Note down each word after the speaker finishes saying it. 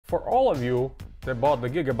For all of you that bought the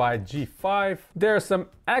Gigabyte G5, there's some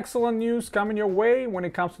excellent news coming your way when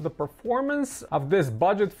it comes to the performance of this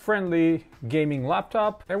budget-friendly gaming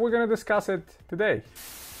laptop, and we're gonna discuss it today.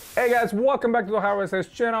 Hey guys, welcome back to the Hardware Says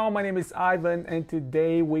channel. My name is Ivan, and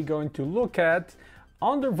today we're going to look at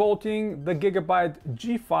undervolting the Gigabyte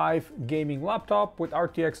G5 gaming laptop with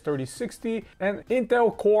RTX 3060 and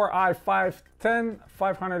Intel Core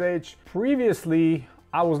i5-10500H. Previously,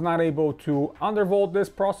 I was not able to undervolt this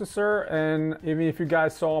processor, and even if you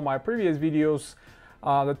guys saw my previous videos,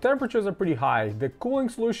 the temperatures are pretty high. The cooling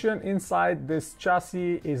solution inside this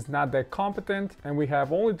chassis is not that competent, and we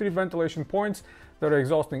have only 3 ventilation points that are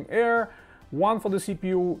exhausting air, 1 for the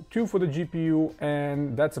CPU, 2 for the GPU,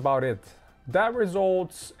 and that's about it. That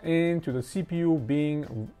results into the CPU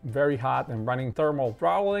being very hot and running thermal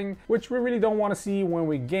throttling, which we really don't want to see when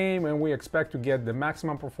we game and we expect to get the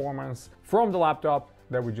maximum performance from the laptop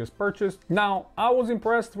that we just purchased. Now, I was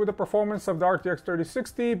impressed with the performance of the RTX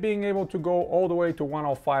 3060 being able to go all the way to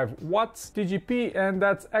 105 watts TGP, and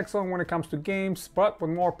that's excellent when it comes to games, but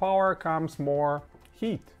with more power comes more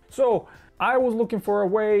heat. So I was looking for a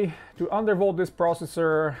way to undervolt this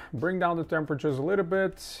processor, bring down the temperatures a little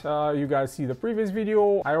bit. You guys see the previous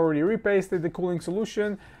video. I already repasted the cooling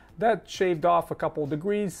solution. That shaved off a couple of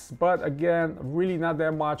degrees, but again, really not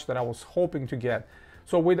that much that I was hoping to get.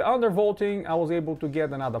 So with undervolting, I was able to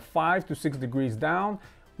get another 5 to 6 degrees down,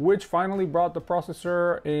 which finally brought the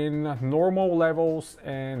processor in normal levels,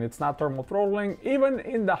 and it's not thermal throttling, even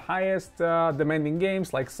in the highest demanding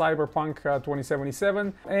games like Cyberpunk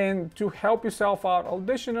 2077. And to help yourself out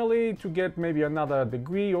additionally, to get maybe another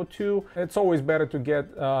degree or 2, it's always better to get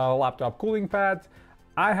a laptop cooling pad.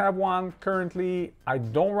 I have one currently. I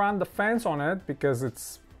don't run the fans on it because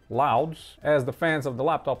it's loud, as the fans of the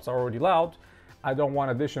laptops are already loud. I don't want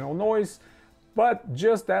additional noise, but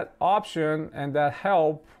just that option and that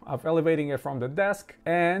help of elevating it from the desk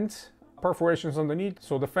and perforations underneath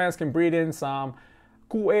so the fans can breathe in some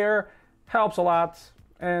cool air helps a lot.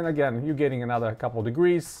 And again, you're getting another couple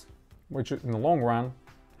degrees, which in the long run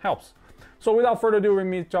helps. So without further ado, with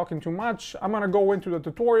me talking too much, I'm gonna go into the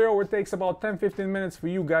tutorial. It takes about 10-15 minutes for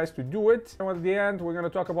you guys to do it. And at the end, we're gonna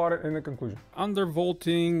talk about it in the conclusion.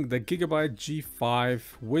 Undervolting the Gigabyte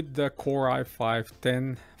G5 with the Core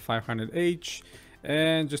i5-10500H.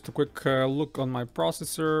 And just a quick look on my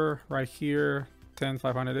processor right here,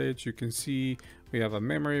 10500H. You can see we have a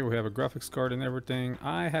memory, we have a graphics card and everything.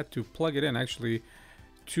 I had to plug it in actually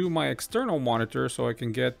to my external monitor so I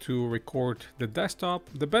can get to record the desktop.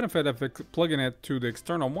 The benefit of plugging it to the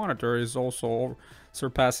external monitor is also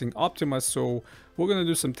surpassing Optimus, so we're going to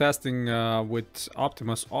do some testing with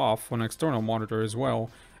Optimus off on external monitor as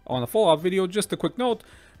well on a follow-up video. Just a quick note,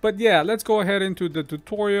 but yeah, let's go ahead into the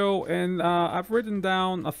tutorial. And I've written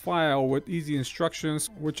down a file with easy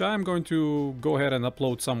instructions, which I'm going to go ahead and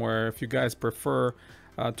upload somewhere if you guys prefer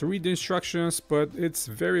to read the instructions, but it's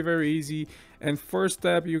very easy. And first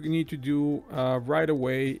step you need to do right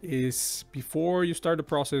away is, before you start the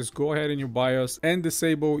process, go ahead in your BIOS and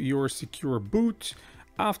disable your secure boot.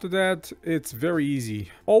 After that, it's very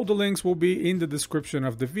easy. All the links will be in the description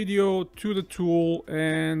of the video to the tool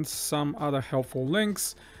and some other helpful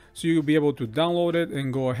links, so you'll be able to download it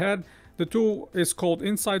and go ahead. The tool is called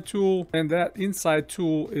insyde-tool, and that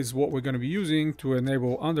insyde-tool is what we're going to be using to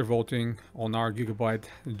enable undervolting on our Gigabyte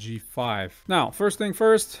G5. Now, first thing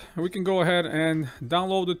first, we can go ahead and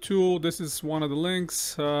download the tool. This is one of the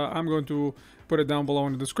links. I'm going to put it down below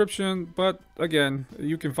in the description, but again,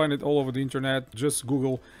 you can find it all over the internet. Just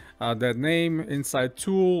Google that name,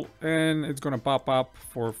 insyde-tool, and it's going to pop up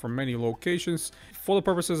for many locations. For the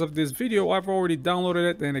purposes of this video, I've already downloaded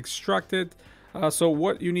it and extracted. So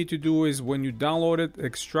what you need to do is, when you download it,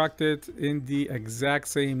 extract it in the exact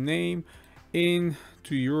same name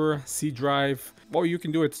into your C drive, or you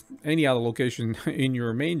can do it any other location in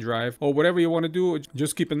your main drive, or whatever you want to do.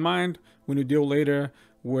 Just keep in mind when you deal later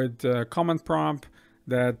with command prompt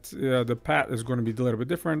that the path is going to be a little bit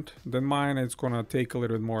different than mine. It's going to take a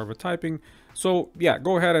little bit more of a typing. So yeah,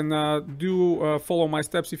 go ahead and follow my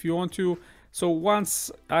steps if you want to. So once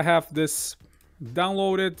I have this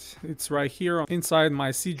downloaded, it's right here inside my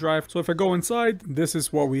C drive. So if I go inside, this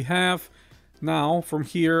is what we have. Now from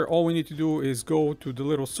here, all we need to do is go to the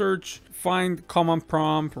little search, find command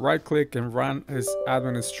prompt, right click and run as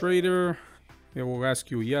administrator. It will ask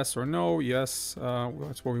you yes or no. Yes,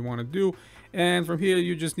 that's what we want to do. And from here,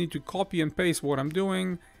 you just need to copy and paste what I'm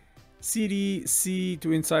doing. CD C to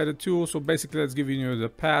insyde-tool. So basically that's giving you the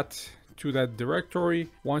path to that directory.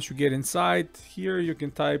 Once you get inside here, you can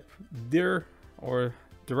type dir or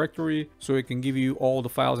directory so it can give you all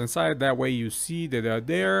the files inside. That way you see that they're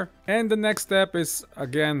there. And the next step is,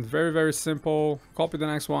 again, very simple. Copy the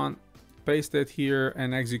next one, paste it here,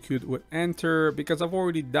 and execute with enter. Because I've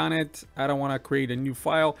already done it, I don't want to create a new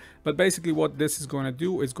file. But basically what this is going to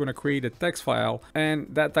do is going to create a text file, and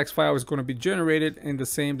that text file is going to be generated in the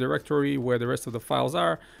same directory where the rest of the files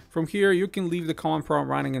are. From here you can leave the command prompt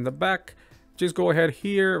running in the back. Just go ahead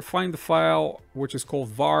here, find the file which is called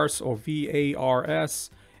vars or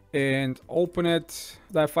VARS, and open it.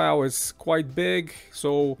 That file is quite big,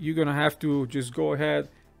 so you're gonna have to just go ahead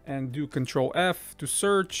and do Control F to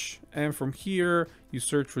search, and from here you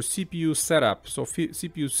search for CPU setup. So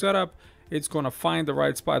CPU setup, it's gonna find the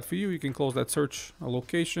right spot for you. You can close that search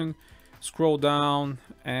location, scroll down,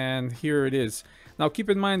 and here it is. Now keep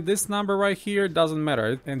in mind, this number right here doesn't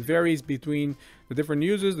matter and varies between the different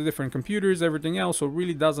users, the different computers, everything else, so it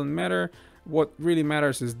really doesn't matter. What really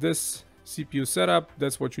matters is this CPU setup.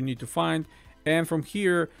 That's what you need to find, and from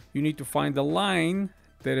here you need to find the line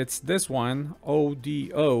that it's this one,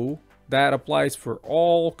 ODO. That applies for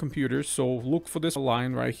all computers, so look for this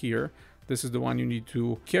line right here. This is the one you need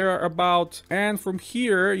to care about, and from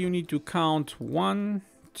here you need to count 1,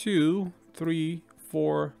 2, 3,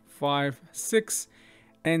 4, 5, 6,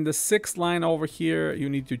 and the 6th line over here you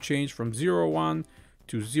need to change from 01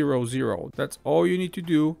 to 00. That's all you need to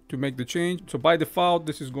do to make the change. So by default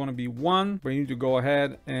this is going to be 1, but you need to go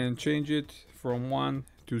ahead and change it from 1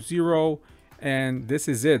 to 0, and this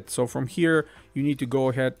is it. So from here you need to go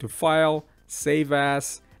ahead to File, Save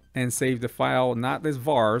As, and save the file not as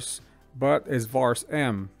vars but as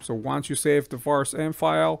vars.m. So once you save the vars.m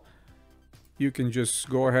file, you can just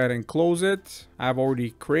go ahead and close it. I've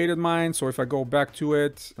already created mine, so if I go back to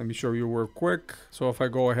it, let me show you real quick. So if I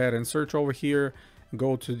go ahead and search over here,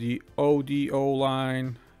 go to the ODO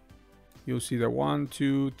line, you'll see that 1,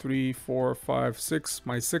 2, 3, 4, 5, 6.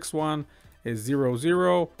 My 6th one is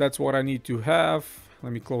 00. That's what I need to have.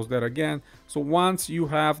 Let me close that again. So once you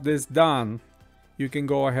have this done, you can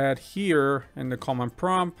go ahead here in the command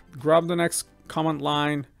prompt, grab the next command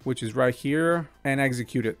line, which is right here, and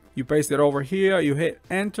execute it. You paste it over here, you hit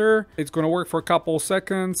enter. It's going to work for a couple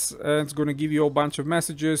seconds, and it's going to give you a bunch of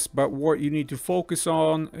messages, but what you need to focus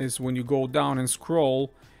on is when you go down and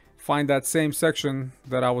scroll, find that same section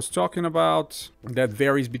that I was talking about that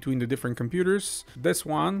varies between the different computers, this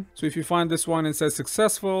one. So if you find this one and says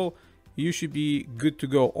successful, you should be good to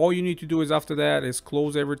go. All you need to do is after that is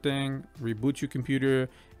close everything, reboot your computer,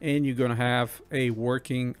 and you're gonna have a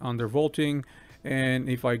working undervolting. And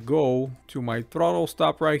if I go to my throttle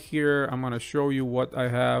stop right here, I'm gonna show you what I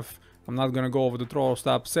have. I'm not gonna go over the throttle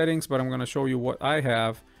stop settings, but I'm gonna show you what I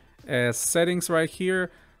have as settings right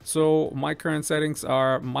here. So my current settings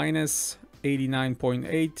are minus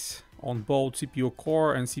 89.8 on both CPU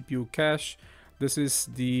core and CPU cache. This is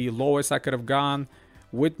the lowest I could have gone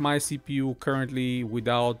with my CPU currently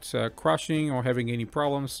without crashing or having any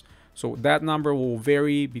problems. So that number will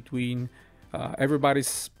vary between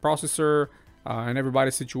everybody's processor and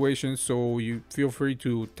everybody's situation, so you feel free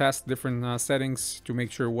to test different settings to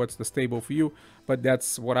make sure what's the stable for you. But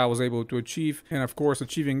that's what I was able to achieve, and of course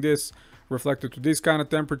achieving this reflected to these kind of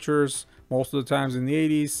temperatures most of the times in the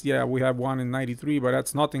 80s. Yeah, we have one in 93, but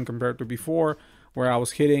that's nothing compared to before where I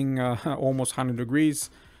was hitting almost 100 degrees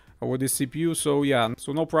with this CPU. So yeah,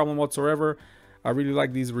 so no problem whatsoever. I really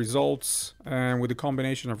like these results, and with the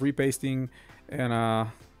combination of repasting and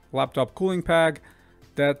a laptop cooling pack,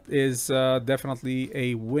 that is definitely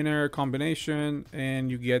a winner combination, and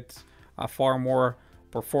you get far more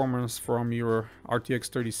performance from your RTX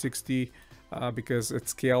 3060 because it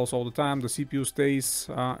scales all the time. The CPU stays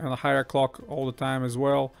in a higher clock all the time as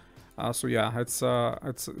well. So yeah,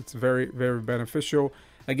 it's very beneficial.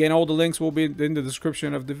 Again, all the links will be in the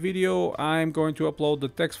description of the video. I'm going to upload the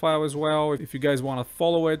text file as well if you guys want to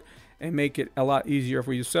follow it and make it a lot easier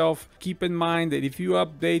for yourself. Keep in mind that if you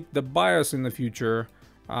update the BIOS in the future,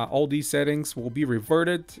 all these settings will be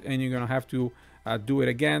reverted, and you're gonna have to do it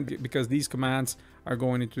again because these commands are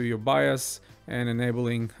going into your BIOS and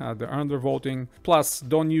enabling the undervolting. Plus,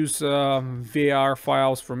 don't use VAR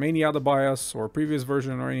files from any other BIOS or previous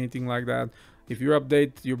version or anything like that. If you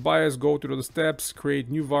update your BIOS, go through the steps, create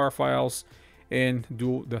new VAR files, and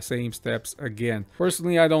do the same steps again.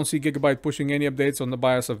 Personally, I don't see Gigabyte pushing any updates on the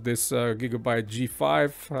BIOS of this Gigabyte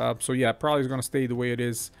G5. So yeah, probably is going to stay the way it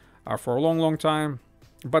is for a long time,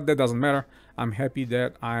 but that doesn't matter. I'm happy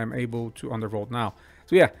that I'm able to undervolt now.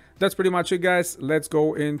 So yeah, that's pretty much it, guys. Let's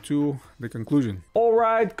go into the conclusion. All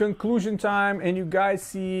right, conclusion time. And you guys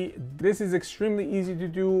see, this is extremely easy to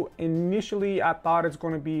do. Initially, I thought it's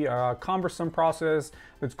going to be a cumbersome process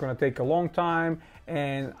that's going to take a long time,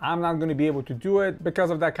 and I'm not going to be able to do it because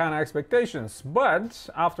of that kind of expectations. But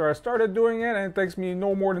after I started doing it, and it takes me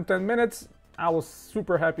no more than 10 minutes, I was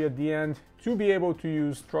super happy at the end to be able to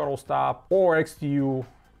use throttle stop or XTU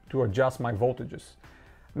to adjust my voltages.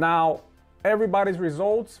 Now, everybody's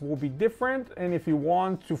results will be different, and if you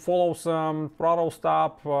want to follow some throttle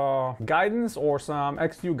stop guidance or some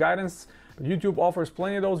XTU guidance, YouTube offers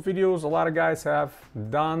plenty of those videos. A lot of guys have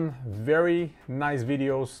done very nice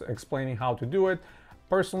videos explaining how to do it.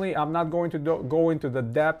 Personally, I'm not going to go into the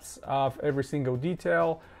depths of every single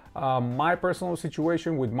detail. My personal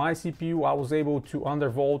situation with my CPU, I was able to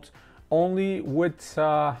undervolt only with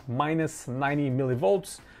minus 90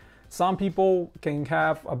 millivolts. Some people can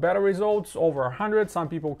have a better results over 100, some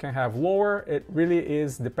people can have lower. It really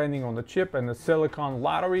is depending on the chip and the silicon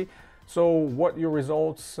lottery. So what your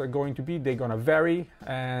results are going to be, they're going to vary,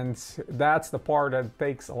 and that's the part that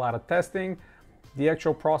takes a lot of testing. The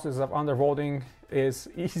actual process of undervolting is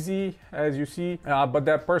easy, as you see, but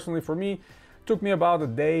that personally for me took me about a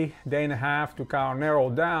day and a half to kind of narrow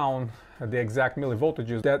down the exact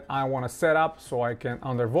millivoltages that I want to set up so I can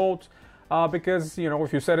undervolt. Because, you know,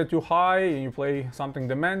 if you set it too high and you play something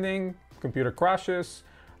demanding, computer crashes,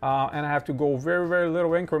 and I have to go very, very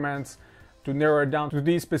little increments to narrow it down to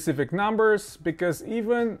these specific numbers, because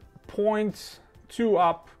even 0.2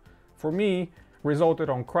 up for me resulted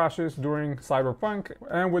on crashes during Cyberpunk.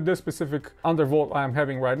 And with this specific undervolt I'm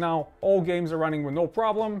having right now, all games are running with no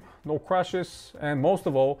problem, no crashes, and most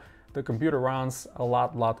of all, the computer runs a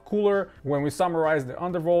lot cooler. When we summarize the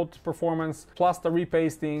undervolt performance, plus the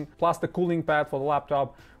repasting, plus the cooling pad for the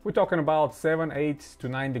laptop, we're talking about 7, 8 to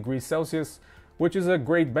 9 degrees Celsius, which is a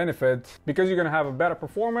great benefit because you're gonna have a better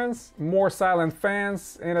performance, more silent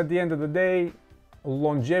fans, and at the end of the day,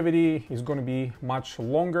 longevity is gonna be much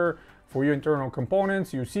longer for your internal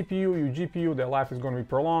components, your CPU, your GPU. Their life is gonna be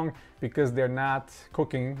prolonged because they're not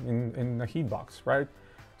cooking in the heat box, right?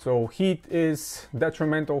 So heat is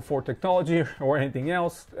detrimental for technology or anything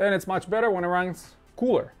else, and it's much better when it runs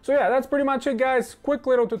cooler. So yeah, that's pretty much it, guys. Quick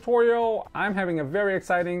little tutorial. I'm having a very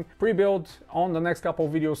exciting pre-build on the next couple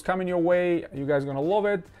of videos coming your way. You guys are gonna love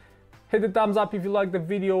it. Hit the thumbs up if you like the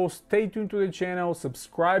video, stay tuned to the channel,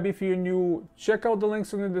 subscribe if you're new, check out the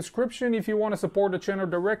links in the description if you want to support the channel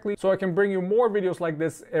directly so I can bring you more videos like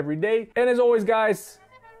this every day. And as always, guys,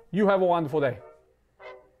 you have a wonderful day.